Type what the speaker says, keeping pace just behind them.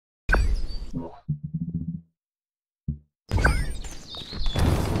You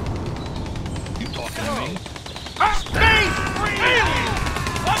talking to me? Space! Alien!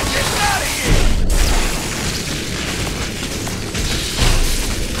 I'm getting out of here!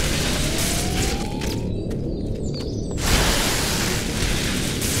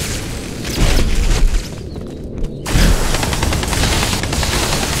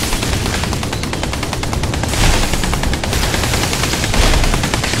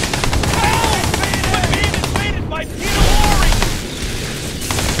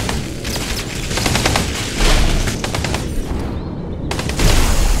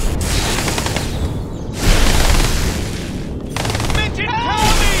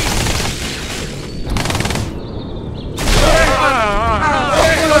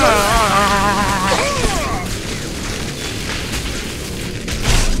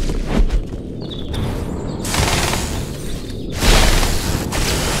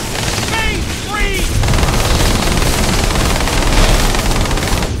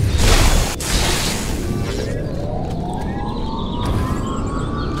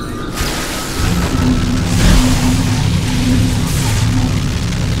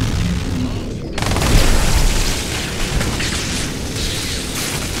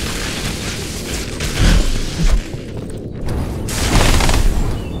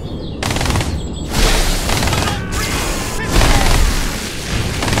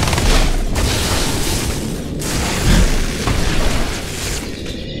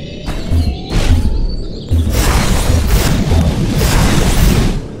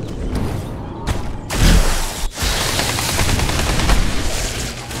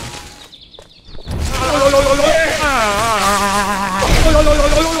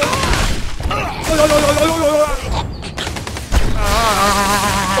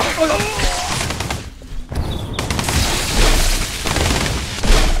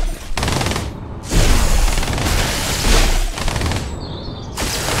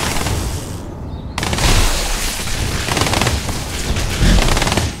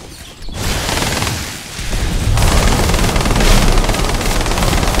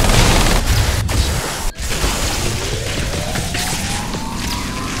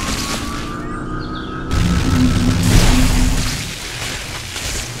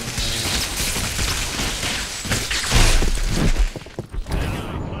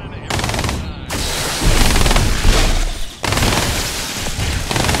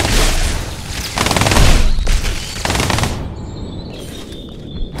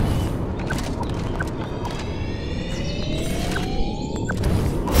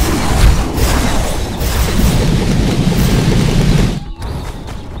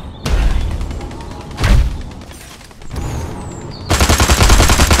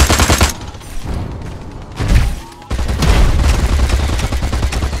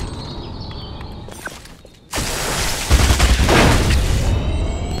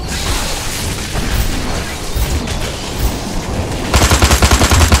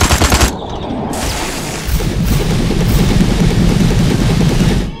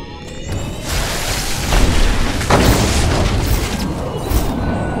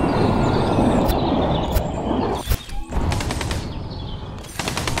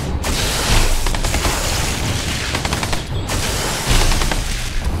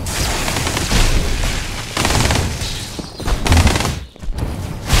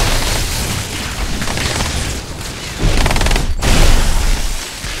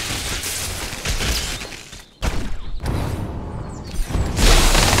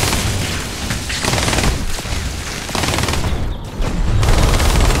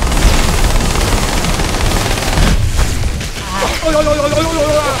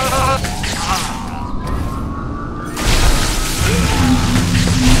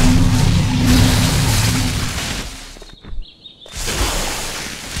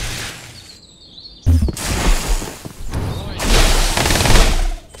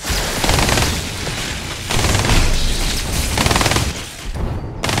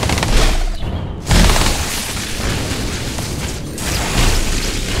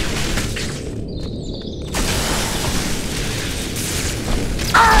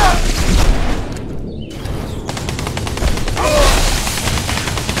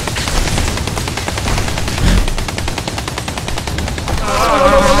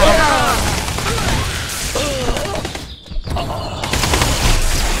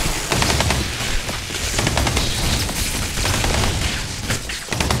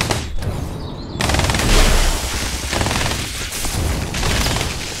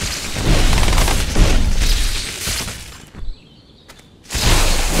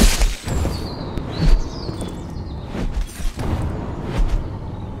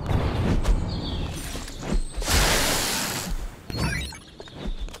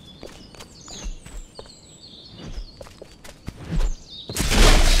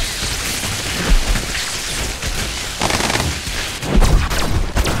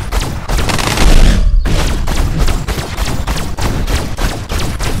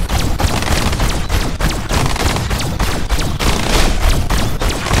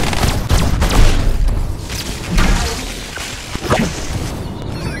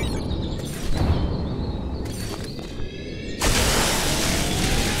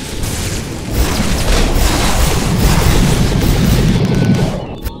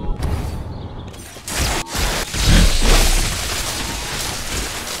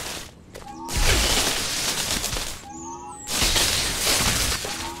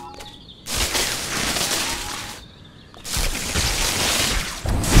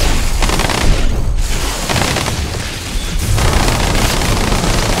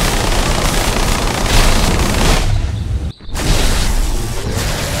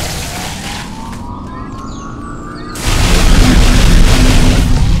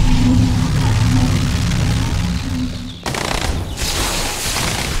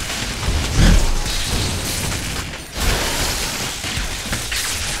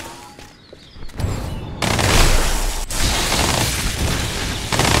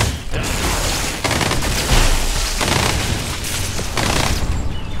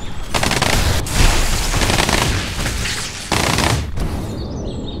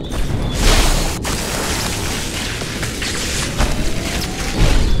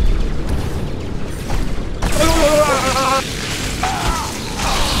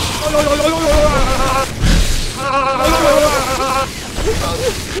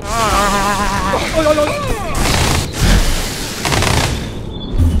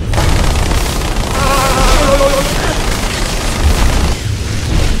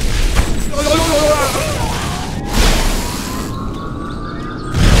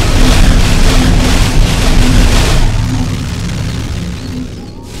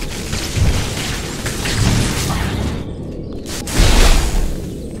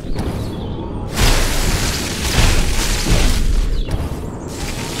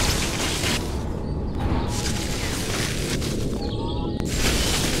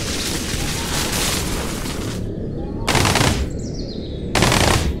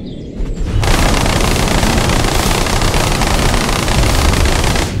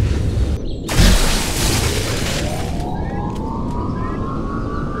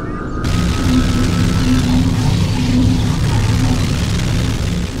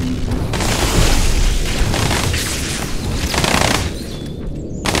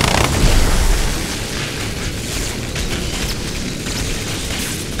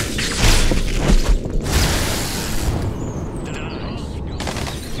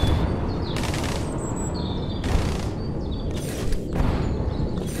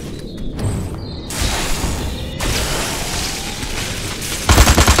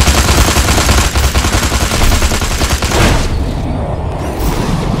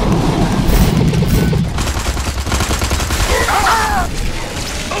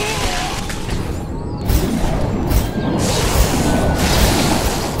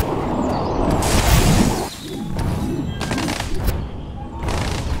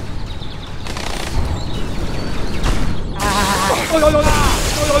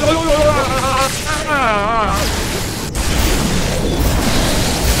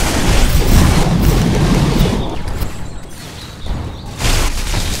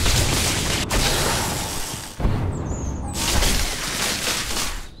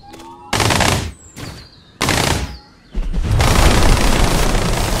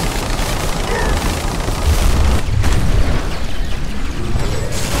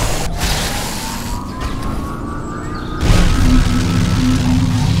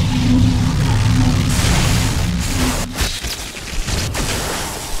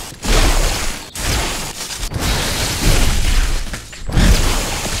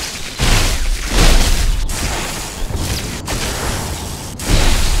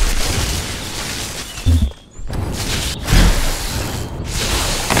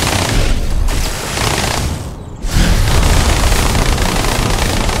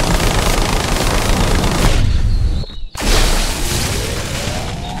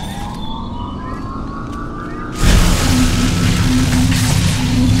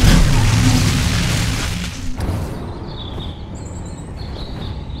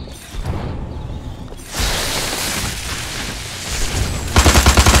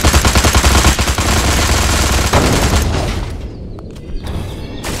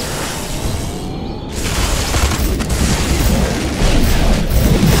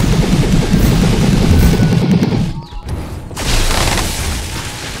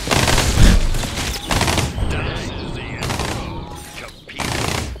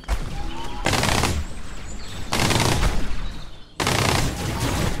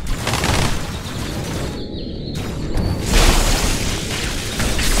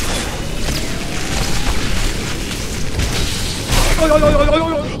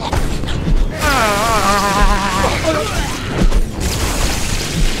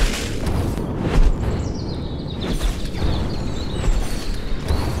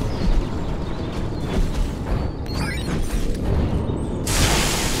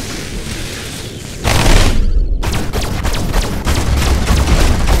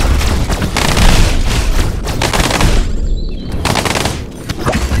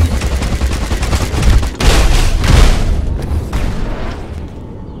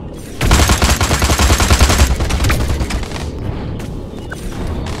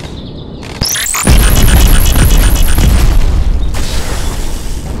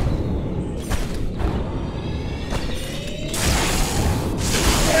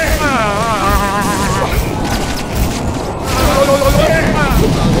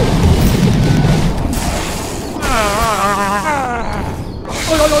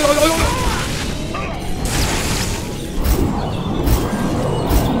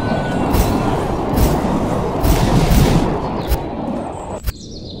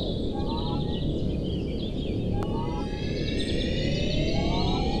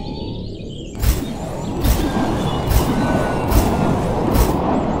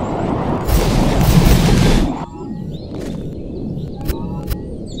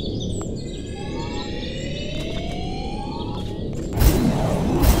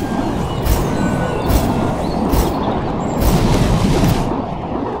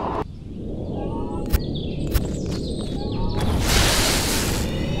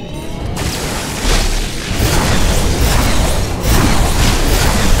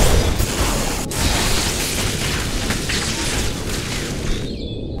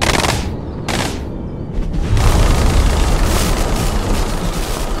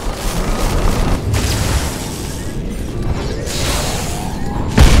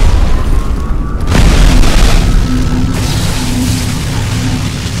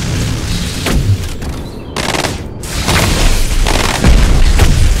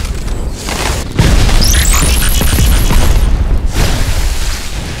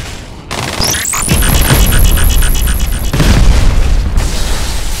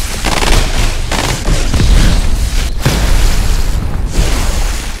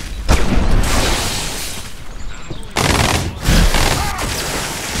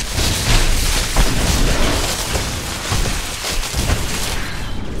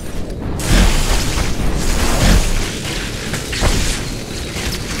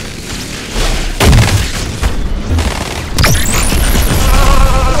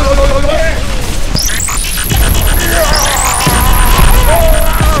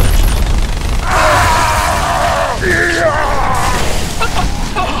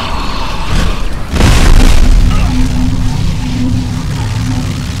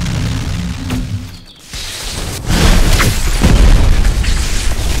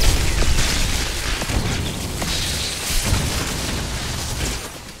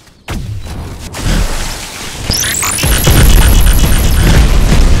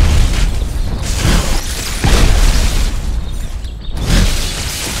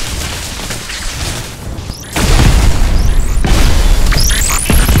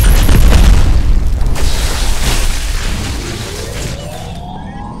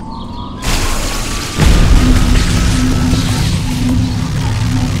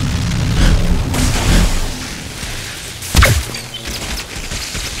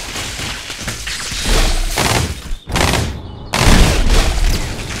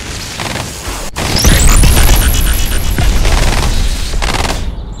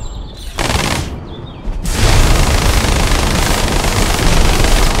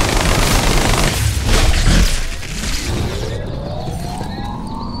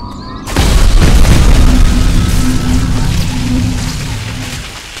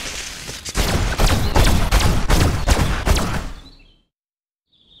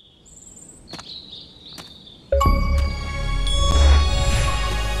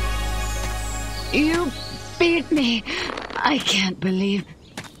 I can't believe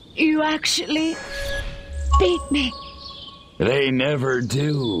you actually beat me. They never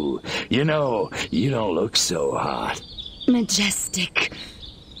do. You know, you don't look so hot. Majestic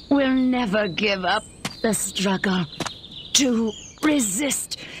will never give up the struggle to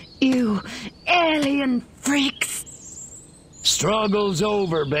resist you alien freaks. Struggle's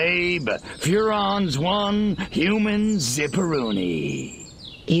over, babe. Furon's won, humans zipperoonie.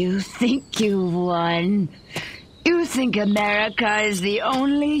 You think you won? You think America is the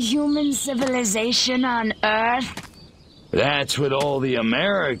only human civilization on Earth? That's what all the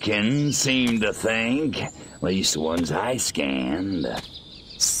Americans seem to think. At least the ones I scanned.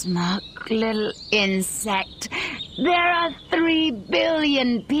 Smug little insect. There are 3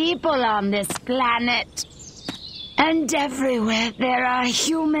 billion people on this planet. And everywhere there are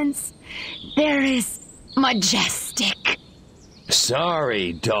humans, there is Majestic.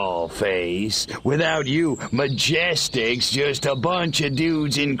 Sorry, dollface. Without you, Majestic's just a bunch of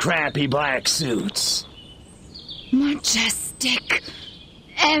dudes in crappy black suits. Majestic.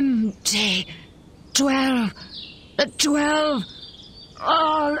 Empty. 12. The 12.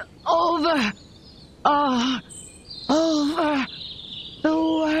 All over. All over the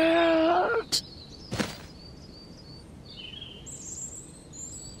world.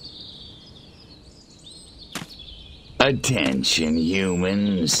 Attention,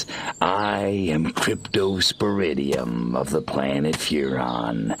 humans. I am Cryptosporidium of the planet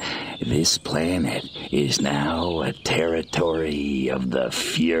Furon. This planet is now a territory of the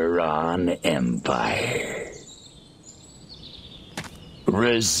Furon Empire.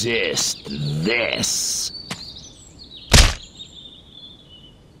 Resist this.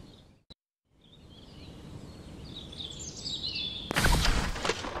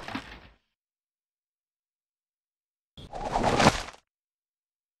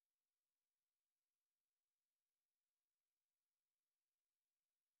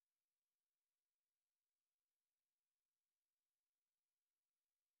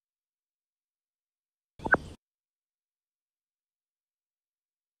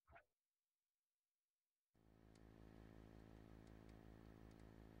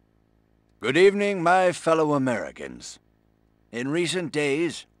 Good evening, my fellow Americans. In recent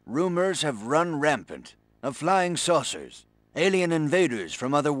days, rumors have run rampant of flying saucers, alien invaders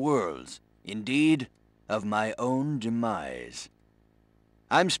from other worlds, indeed, of my own demise.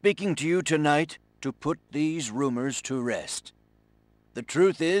 I'm speaking to you tonight to put these rumors to rest. The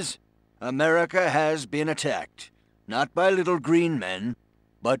truth is, America has been attacked, not by little green men,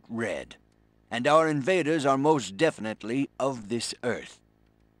 but red. And our invaders are most definitely of this earth.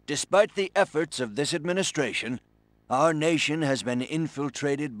 Despite the efforts of this administration, our nation has been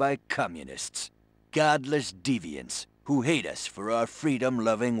infiltrated by communists, godless deviants who hate us for our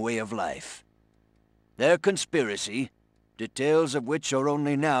freedom-loving way of life. Their conspiracy, details of which are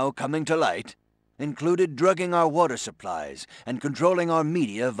only now coming to light, included drugging our water supplies and controlling our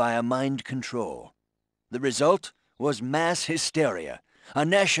media via mind control. The result was mass hysteria, a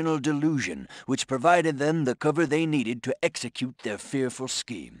national delusion which provided them the cover they needed to execute their fearful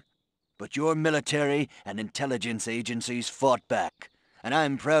scheme. But your military and intelligence agencies fought back, and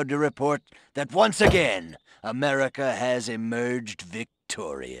I'm proud to report that once again, America has emerged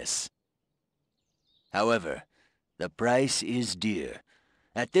victorious. However, the price is dear.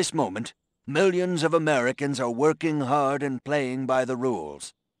 At this moment, millions of Americans are working hard and playing by the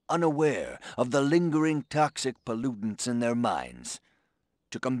rules, unaware of the lingering toxic pollutants in their minds.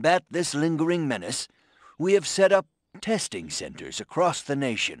 To combat this lingering menace, we have set up testing centers across the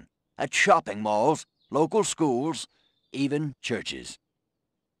nation, at shopping malls, local schools, even churches.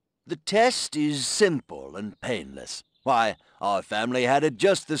 The test is simple and painless. Why, our family had it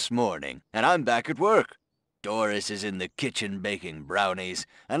just this morning, and I'm back at work. Doris is in the kitchen baking brownies,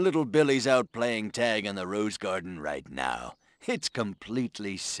 and little Billy's out playing tag in the rose garden right now. It's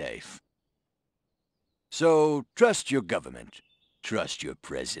completely safe. So, trust your government. Trust your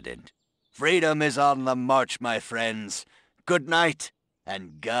president. Freedom is on the march, my friends. Good night,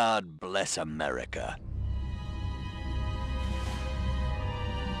 and God bless America.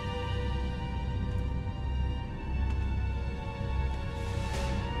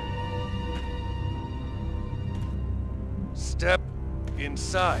 Step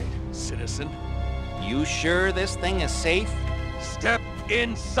inside, citizen. You sure this thing is safe? Step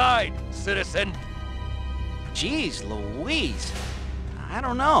inside, citizen. Jeez Louise. I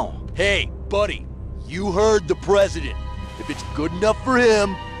don't know. Hey, buddy, you heard the president. If it's good enough for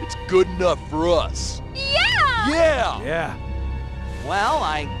him, it's good enough for us. Yeah! Yeah! Yeah. Well,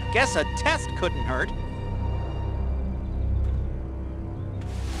 I guess a test couldn't hurt.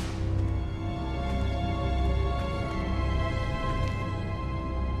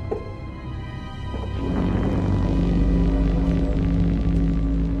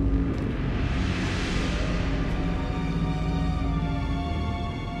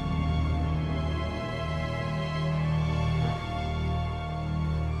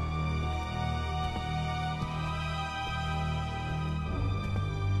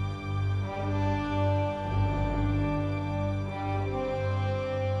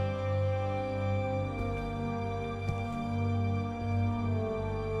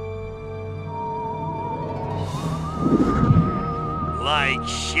 like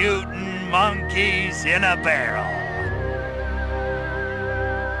shooting monkeys in a barrel.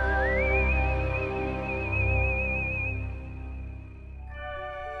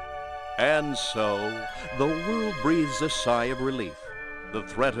 And so, the world breathes a sigh of relief. The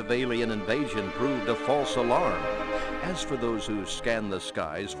threat of alien invasion proved a false alarm. As for those who scan the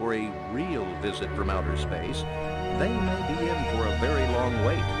skies for a real visit from outer space, they may be in for a very long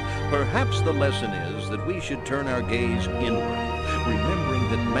wait. Perhaps the lesson is that we should turn our gaze inward, remembering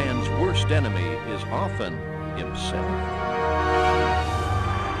that man's worst enemy is often himself.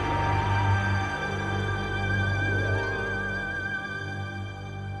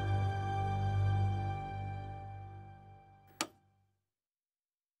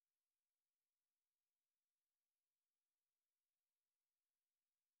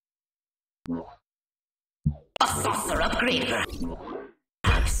 A saucer of grapefruit.